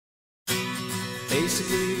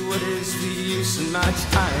Basically, what is the use in my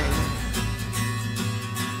time?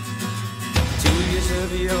 2 years of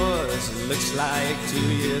yours looks like 2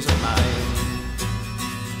 years of mine.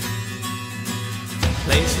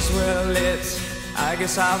 Places well lit, I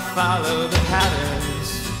guess I'll follow the patterns.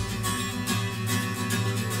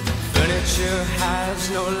 Furniture has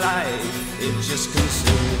no life, it just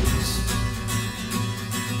consumes.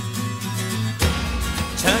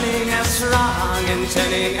 Turning us wrong and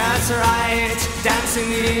turning us right, dancing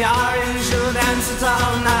the orange, you'll dance it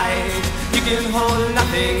all night. You can hold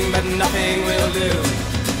nothing, but nothing will do.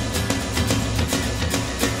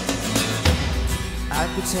 I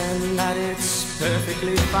pretend that it's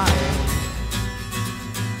perfectly fine.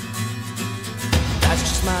 That's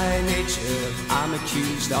just my nature, I'm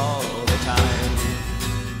accused all the time.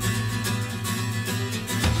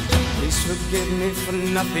 Please forgive me for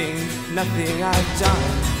nothing I've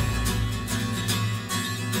done.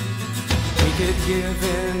 We could give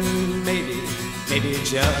in, maybe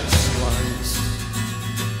just once.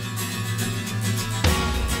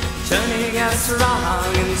 Turning us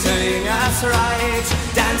wrong and turning us right,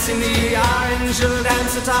 dancing the orange, you'll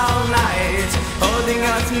dance it all night. Holding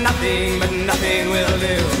us nothing, but nothing will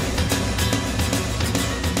do.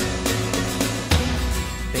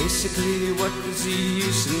 Basically, what was the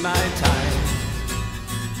use in my time?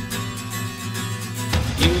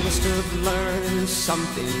 You must have learned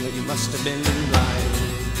something, you must have been blind.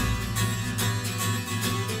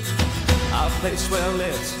 Our place well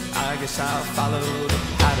lit, I guess I'll follow the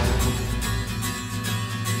pattern.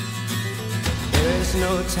 There's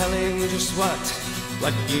no telling just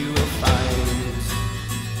what you will find.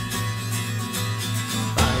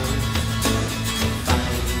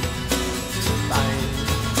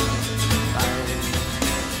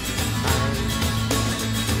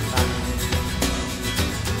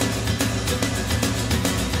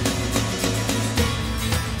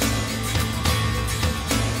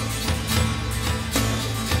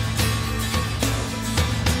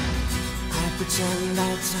 Pretend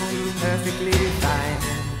that I'm perfectly fine.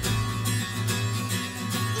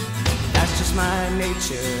 That's just my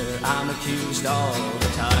nature, I'm accused all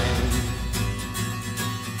the time.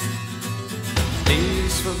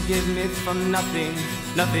 Please forgive me for nothing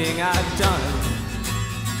I've done.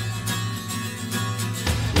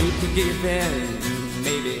 We could give in,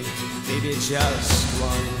 maybe just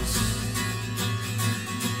once.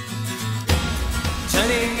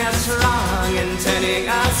 Turning us wrong and turning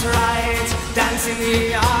us right, dancing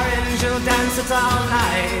the orange, you'll dance it all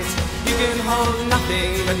night. You can hold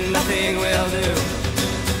nothing, but nothing will do.